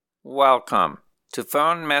Welcome to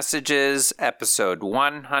Phone Messages, episode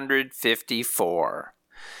 154.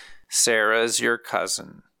 Sarah's your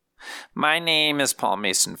cousin. My name is Paul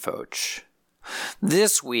Mason Foch.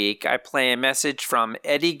 This week, I play a message from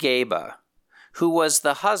Eddie Gaba, who was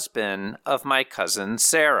the husband of my cousin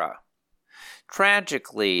Sarah.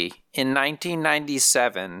 Tragically, in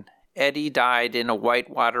 1997, Eddie died in a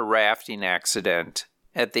whitewater rafting accident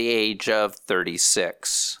at the age of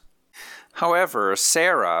 36. However,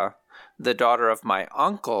 Sarah, the daughter of my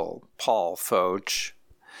uncle, Paul Foch,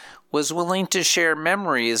 was willing to share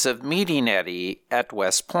memories of meeting Eddie at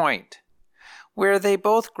West Point, where they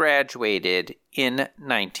both graduated in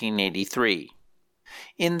 1983.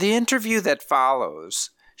 In the interview that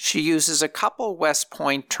follows, she uses a couple West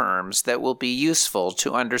Point terms that will be useful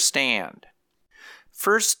to understand.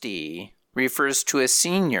 Firstie refers to a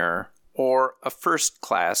senior or a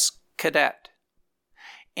first-class cadet,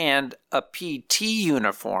 and a PT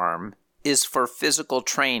uniform is for physical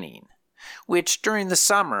training, which during the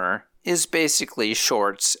summer is basically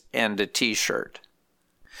shorts and a t-shirt.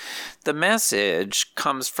 The message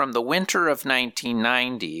comes from the winter of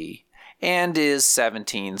 1990 and is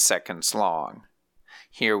 17 seconds long.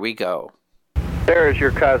 Here we go. Sarah's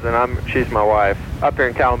your cousin. She's my wife. Up here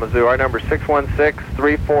in Kalamazoo. Our number is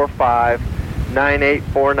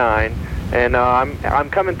 616-345-9849. And I'm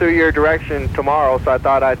coming through your direction tomorrow, so I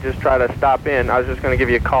thought I'd just try to stop in. I was just going to give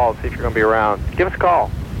you a call, see if you're going to be around. Give us a call.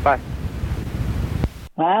 Bye.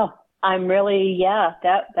 Wow. I'm really,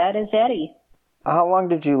 that is Eddie. How long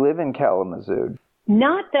did you live in Kalamazoo?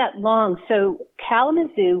 Not that long. So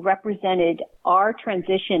Kalamazoo represented our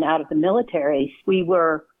transition out of the military. We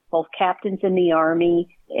were both captains in the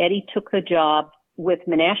Army. Eddie took the job with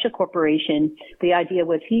Menasha Corporation. The idea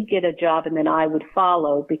was he'd get a job and then I would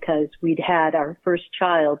follow because we'd had our first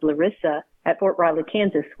child, Larissa, at Fort Riley,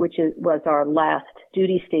 Kansas, which was our last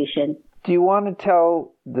duty station. Do you want to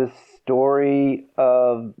tell the story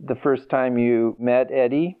of the first time you met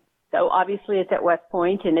Eddie? So obviously it's at West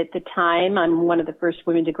Point, and at the time I'm one of the first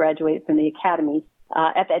women to graduate from the academy.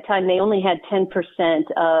 At that time, they only had 10%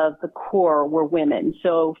 of the corps were women.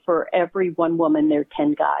 So for every one woman, there are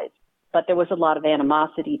 10 guys. But there was a lot of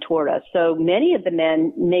animosity toward us. So many of the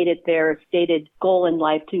men made it their stated goal in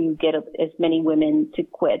life to get as many women to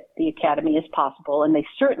quit the academy as possible. And they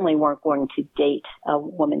certainly weren't going to date a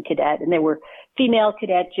woman cadet. And there were female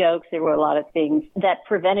cadet jokes. There were a lot of things that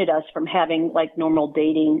prevented us from having like normal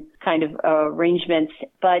dating kind of arrangements.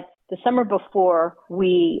 But the summer before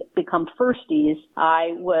we become firsties,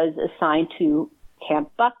 I was assigned to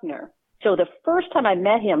Camp Buckner. So the first time I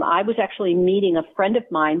met him, I was actually meeting a friend of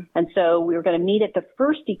mine. And so we were going to meet at the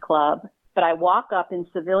Firstie Club, but I walk up in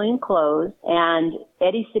civilian clothes and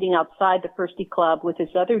Eddie's sitting outside the Firstie Club with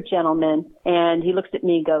this other gentleman. And he looks at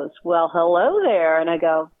me and goes, "Well, hello there." And I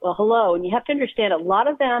go, "Well, hello." And you have to understand a lot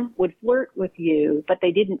of them would flirt with you, but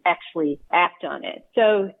they didn't actually act on it.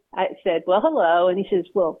 So I said, "Well, hello." And he says,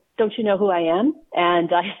 "Well, don't you know who I am?"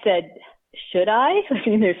 And I said, "Should I?" I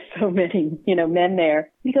mean, there's so many, men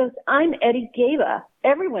there. He goes, "I'm Eddie Gaba."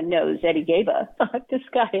 Everyone knows Eddie Gaba. This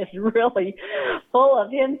guy is really full of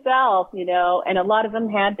himself, and a lot of them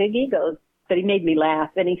had big egos. But he made me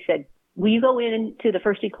laugh. And he said, "Will you go into the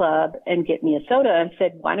Firstie Club and get me a soda?" And I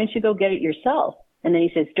said, "Why don't you go get it yourself?" And then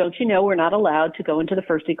he says, "Don't you know we're not allowed to go into the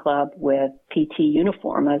Firstie Club with PT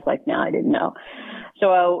uniform?" I was like, "No, I didn't know."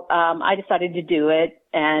 So I decided to do it,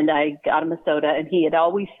 and I got him a soda. And he had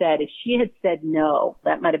always said if she had said no,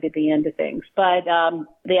 that might have been the end of things. But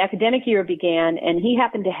the academic year began, and he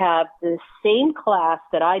happened to have the same class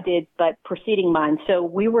that I did, but preceding mine. So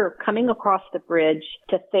we were coming across the bridge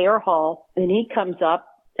to Thayer Hall, and he comes up,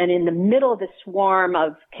 and in the middle of the swarm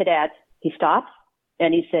of cadets, he stops,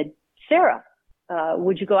 and he said, "Sarah,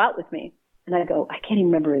 would you go out with me?" And I go, I can't even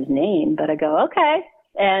remember his name, but I go, "Okay."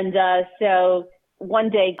 And so one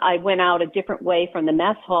day I went out a different way from the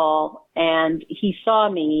mess hall, and he saw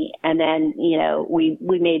me, and then, we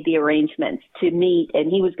made the arrangements to meet,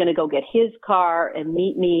 and he was going to go get his car and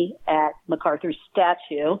meet me at MacArthur's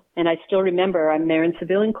statue. And I still remember I'm there in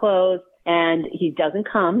civilian clothes, and he doesn't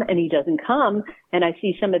come, and I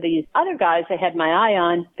see some of these other guys I had my eye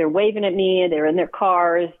on. They're waving at me, they're in their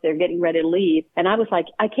cars, they're getting ready to leave. And I was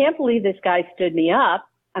like, I can't believe this guy stood me up.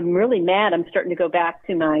 I'm really mad. I'm starting to go back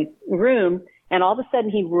to my room. And all of a sudden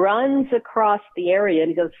he runs across the area and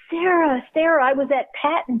he goes, Sarah, I was at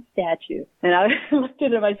Patton's statue." And I looked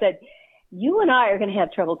at him, I said, "You and I are going to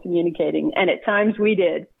have trouble communicating." And at times we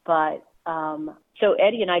did. But so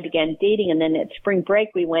Eddie and I began dating. And then at spring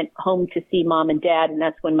break, we went home to see Mom and Dad. And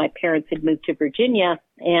that's when my parents had moved to Virginia.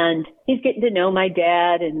 And he's getting to know my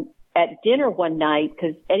dad. And at dinner one night,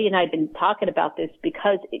 because Eddie and I had been talking about this,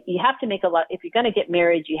 because you have to make if you're going to get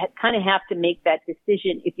married, you kind of have to make that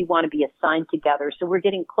decision if you want to be assigned together. So we're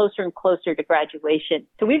getting closer and closer to graduation.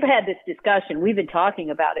 So we've had this discussion. We've been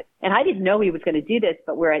talking about it. And I didn't know he was going to do this,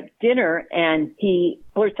 but we're at dinner and he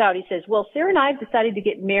blurts out, he says, well, Sarah and I have decided to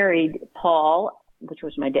get married, Paul, which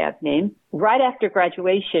was my dad's name, right after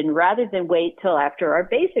graduation rather than wait till after our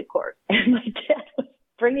basic course. And my dad was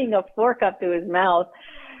bringing a fork up to his mouth.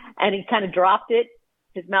 And he kind of dropped it.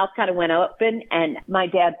 His mouth kind of went open. And my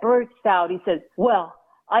dad bursts out. He says, well,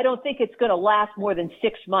 I don't think it's going to last more than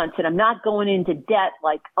 6 months. And I'm not going into debt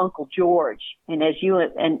like Uncle George. And as you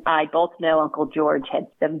and I both know, Uncle George had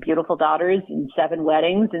 7 beautiful daughters and 7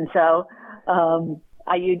 weddings. And so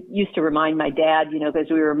I used to remind my dad,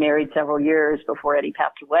 because we were married several years before Eddie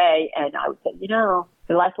passed away. And I would say,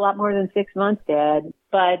 it lasts a lot more than 6 months, Dad.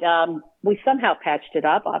 But we somehow patched it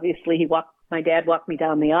up. Obviously, my dad walked me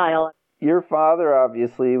down the aisle. Your father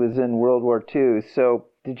obviously was in World War II. So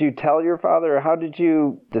did you tell your father, or how did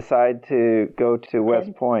you decide to go to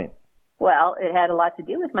West Point? Well, it had a lot to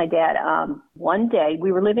do with my dad. One day,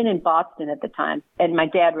 we were living in Boston at the time, and my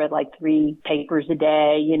dad read like 3 papers a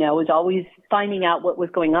day, was always finding out what was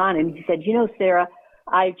going on. And he said, Sarah,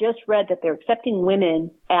 I just read that they're accepting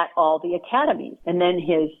women at all the academies. And then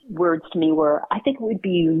his words to me were, I think it would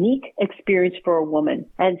be a unique experience for a woman.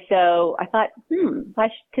 And so I thought, I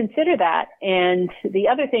should consider that. And the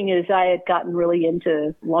other thing is I had gotten really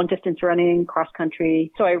into long distance running, cross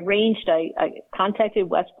country. So I contacted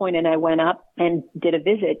West Point and I went up and did a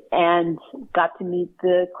visit and got to meet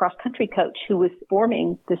the cross country coach who was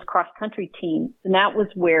forming this cross country team. And that was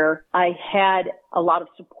where I had a lot of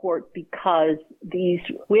support, because these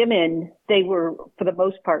women, they were, for the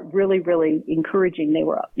most part, really, really encouraging. They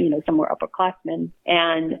were, some were upperclassmen.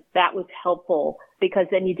 And that was helpful, because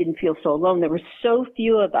then you didn't feel so alone. There were so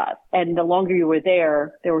few of us. And the longer you were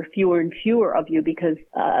there were fewer and fewer of you, because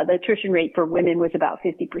the attrition rate for women was about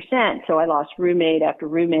 50%. So I lost roommate after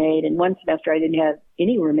roommate. And one semester I didn't have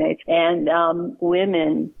any roommates. And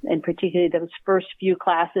women, and particularly those first few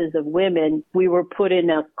classes of women, we were put in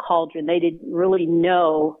a cauldron. They didn't really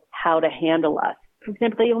know how to handle us. For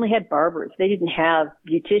example, they only had barbers. They didn't have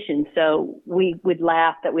beauticians. So we would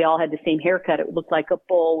laugh that we all had the same haircut. It looked like a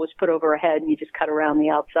bowl was put over our head and you just cut around the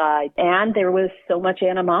outside. And there was so much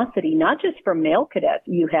animosity, not just from male cadets.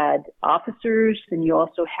 You had officers and you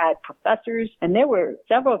also had professors. And there were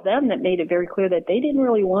several of them that made it very clear that they didn't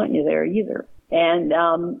really want you there either. And,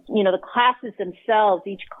 the classes themselves,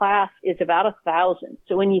 each class is about 1,000.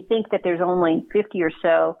 So when you think that there's only 50 or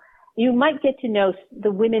so, you might get to know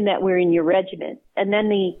the women that were in your regiment. And then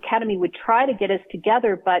the academy would try to get us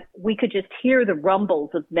together, but we could just hear the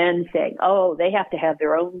rumbles of men saying, oh, they have to have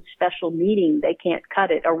their own special meeting. They can't cut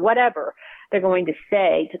it, or whatever they're going to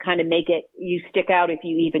say to kind of make it, you stick out if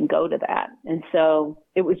you even go to that. And so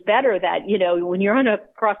it was better that, when you're on a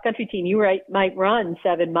cross-country team, you might run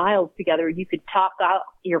 7 miles together. You could talk out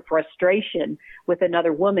your frustration with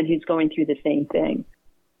another woman who's going through the same thing.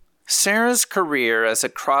 Sarah's career as a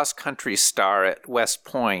cross-country star at West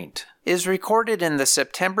Point is recorded in the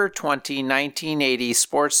September 20, 1980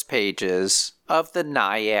 sports pages of the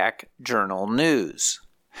Nyack Journal-News,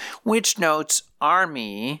 which notes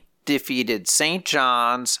Army defeated St.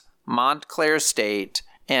 John's, Montclair State,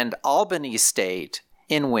 and Albany State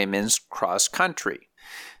in women's cross-country.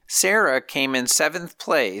 Sarah came in 7th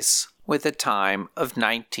place with a time of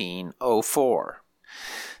 19:04.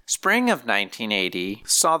 Spring of 1980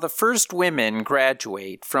 saw the first women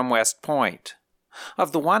graduate from West Point.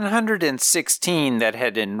 Of the 116 that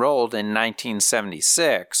had enrolled in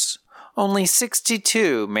 1976, only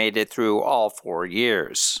 62 made it through all 4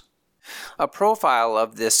 years. A profile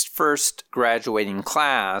of this first graduating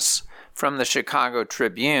class from the Chicago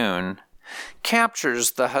Tribune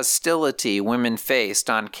captures the hostility women faced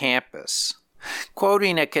on campus,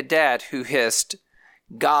 quoting a cadet who hissed,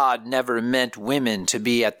 "God never meant women to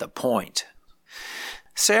be at the point."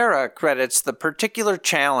 Sarah credits the particular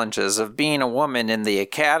challenges of being a woman in the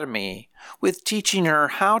academy with teaching her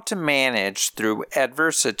how to manage through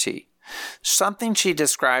adversity, something she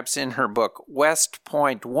describes in her book West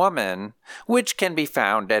Point Woman, which can be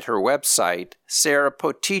found at her website,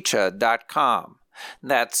 sarahpotecha.com.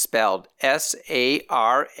 That's spelled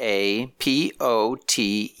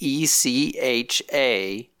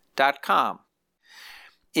SARAPOTECHA.com.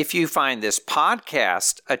 If you find this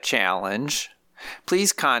podcast a challenge,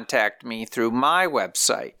 please contact me through my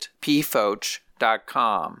website,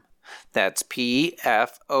 pfoch.com. That's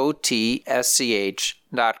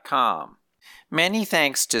pfotesch.com. Many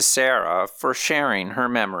thanks to Sarah for sharing her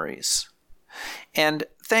memories. And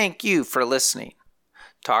thank you for listening.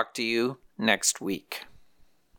 Talk to you next week.